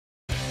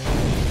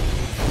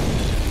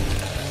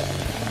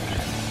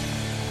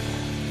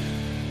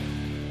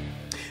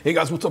Hey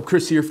guys, what's up?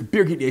 Chris here from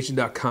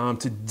BeerGeekNation.com.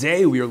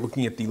 Today we are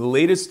looking at the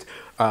latest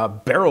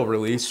barrel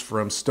release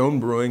from Stone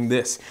Brewing.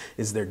 This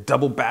is their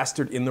Double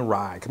Bastard in the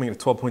Rye, coming in at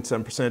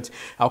 12.7%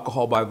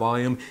 alcohol by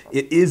volume.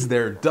 It is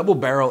their double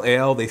barrel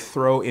ale. They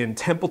throw in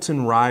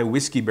Templeton rye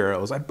whiskey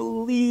barrels. I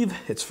believe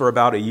it's for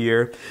about a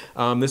year.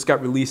 This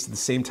got released at the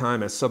same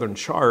time as Southern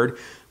Charred,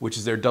 which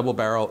is their double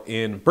barrel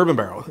in bourbon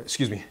barrel,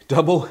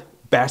 double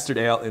Bastard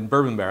Ale in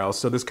bourbon barrels.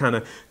 So this kind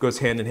of goes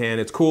hand in hand.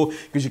 It's cool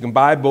because you can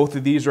buy both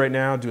of these right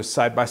now, do a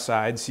side by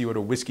side, see what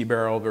a whiskey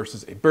barrel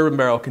versus a bourbon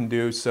barrel can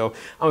do. So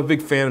I'm a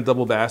big fan of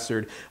Double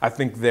Bastard. I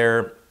think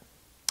their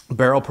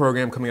barrel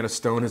program coming out of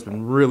Stone has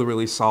been really,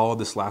 really solid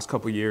this last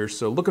couple years.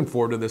 So looking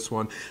forward to this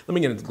one. Let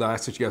me get into the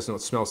glass so you guys know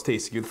it smells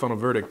tasty. Give the final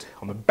verdict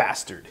on the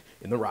Bastard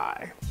in the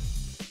Rye.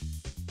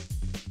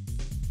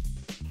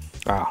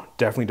 Ah,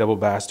 definitely Double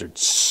Bastard.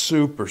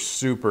 Super,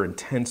 super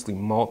intensely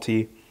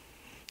malty.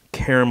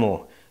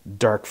 Caramel,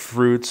 dark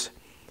fruits,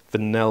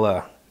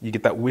 vanilla. You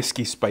get that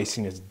whiskey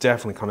spiciness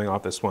definitely coming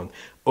off this one.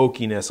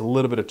 Oakiness, a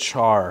little bit of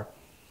char.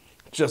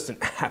 Just an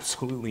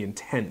absolutely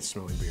intense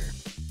smelling beer.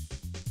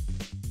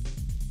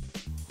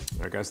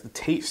 All right, guys, the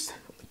taste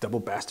of the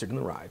Double Bastard in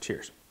the Rye.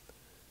 Cheers.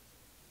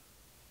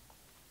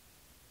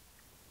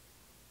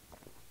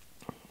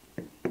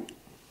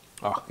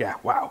 Oh, yeah,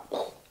 wow.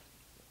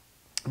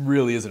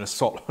 Really is an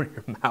assault on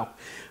your mouth.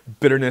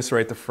 Bitterness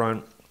right at the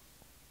front.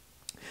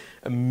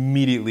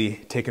 Immediately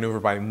taken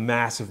over by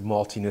massive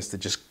maltiness that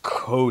just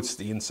coats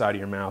the inside of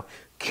your mouth.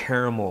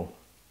 Caramel,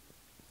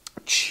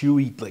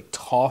 chewy like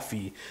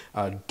toffee,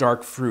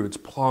 dark fruits,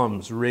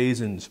 plums,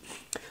 raisins,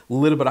 a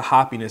little bit of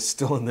hoppiness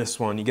still in this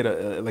one. You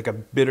get like a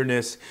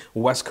bitterness,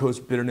 West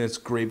Coast bitterness,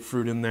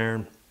 grapefruit in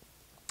there.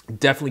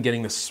 Definitely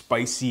getting the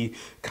spicy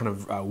kind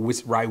of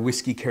rye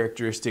whiskey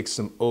characteristics,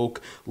 some oak,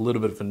 a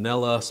little bit of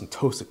vanilla, some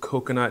toasted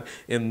coconut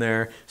in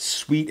there,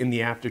 sweet in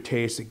the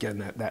aftertaste. Again,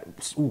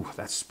 that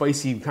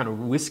spicy kind of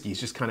whiskey is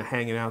just kind of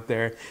hanging out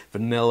there.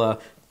 Vanilla,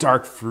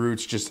 dark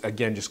fruits, just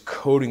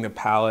coating the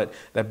palate.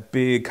 That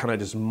big kind of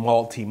just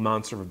malty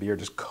monster of a beer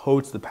just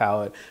coats the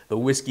palate. The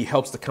whiskey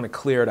helps to kind of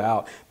clear it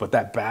out, but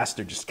that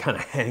Bastard just kind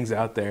of hangs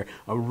out there.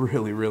 A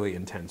really, really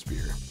intense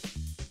beer.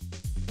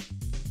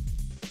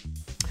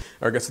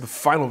 All right, guys, so the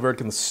final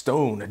verdict in the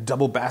Stone, a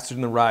Double Bastard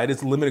in the Rye. It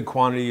is limited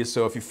quantity,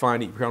 so if you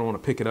find it, you kind of want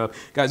to pick it up.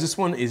 Guys, this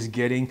one is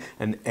getting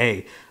an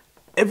A.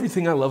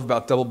 Everything I love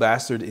about Double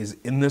Bastard is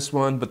in this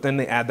one, but then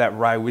they add that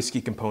rye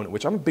whiskey component,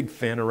 which I'm a big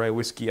fan of rye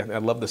whiskey. I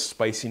love the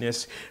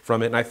spiciness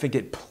from it, and I think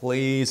it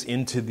plays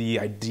into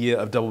the idea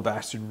of Double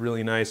Bastard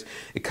really nice.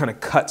 It kind of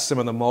cuts some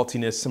of the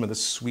maltiness, some of the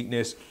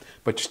sweetness,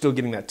 but you're still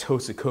getting that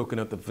toasted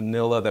coconut, the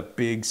vanilla, that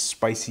big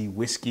spicy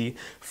whiskey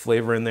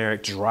flavor in there.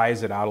 It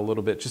dries it out a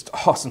little bit. Just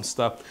awesome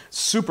stuff.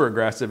 Super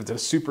aggressive. It's a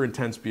super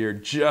intense beer.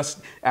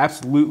 Just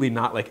absolutely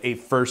not like a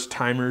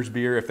first-timer's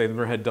beer if they've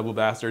never had Double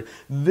Bastard.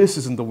 This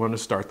isn't the one to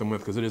start them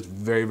with because it is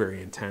very,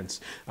 very intense.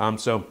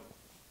 So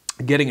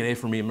getting an A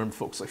for me. Remember,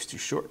 folks, life's too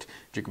short.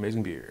 Drink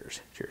amazing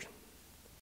beers. Cheers.